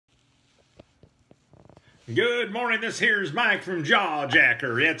Good morning, this here's Mike from Jaw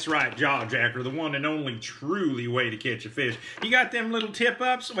Jacker. That's right, Jaw Jacker, the one and only truly way to catch a fish. You got them little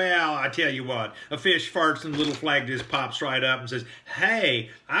tip-ups? Well, I tell you what, a fish farts and the little flag just pops right up and says,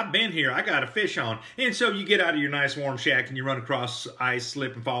 hey, I've been here, I got a fish on. And so you get out of your nice warm shack and you run across ice,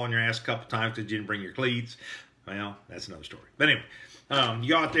 slip and fall on your ass a couple times because you didn't bring your cleats. Well, that's another story. But anyway, you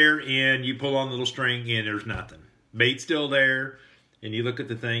go out there and you pull on the little string and there's nothing. Bait's still there. And you look at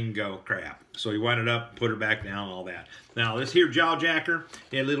the thing and go, crap. So you wind it up, put her back down, and all that. Now, this here jaw jacker,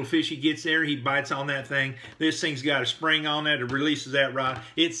 that little fishy gets there, he bites on that thing. This thing's got a spring on it, it releases that rod.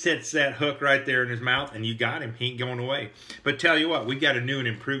 It sets that hook right there in his mouth, and you got him. He ain't going away. But tell you what, we got a new and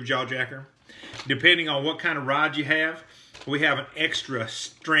improved jaw jacker. Depending on what kind of rod you have, we have an extra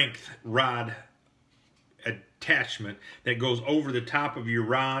strength rod attachment that goes over the top of your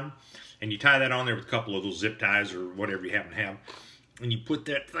rod, and you tie that on there with a couple of those zip ties or whatever you happen to have. And you put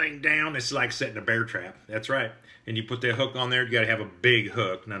that thing down, it's like setting a bear trap. That's right. And you put that hook on there, you got to have a big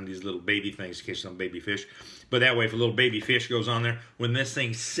hook, none of these little baby things to catch some baby fish. But that way, if a little baby fish goes on there, when this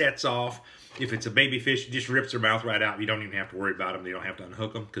thing sets off, if it's a baby fish, it just rips their mouth right out. You don't even have to worry about them. You don't have to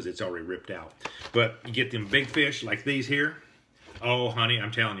unhook them because it's already ripped out. But you get them big fish like these here. Oh, honey,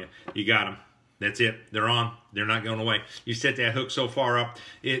 I'm telling you, you got them. That's it. They're on. They're not going away. You set that hook so far up,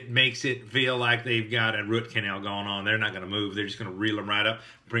 it makes it feel like they've got a root canal going on. They're not going to move. They're just going to reel them right up,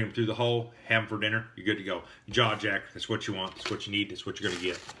 bring them through the hole, have them for dinner. You're good to go. Jaw jack. That's what you want. That's what you need. That's what you're going to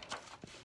get.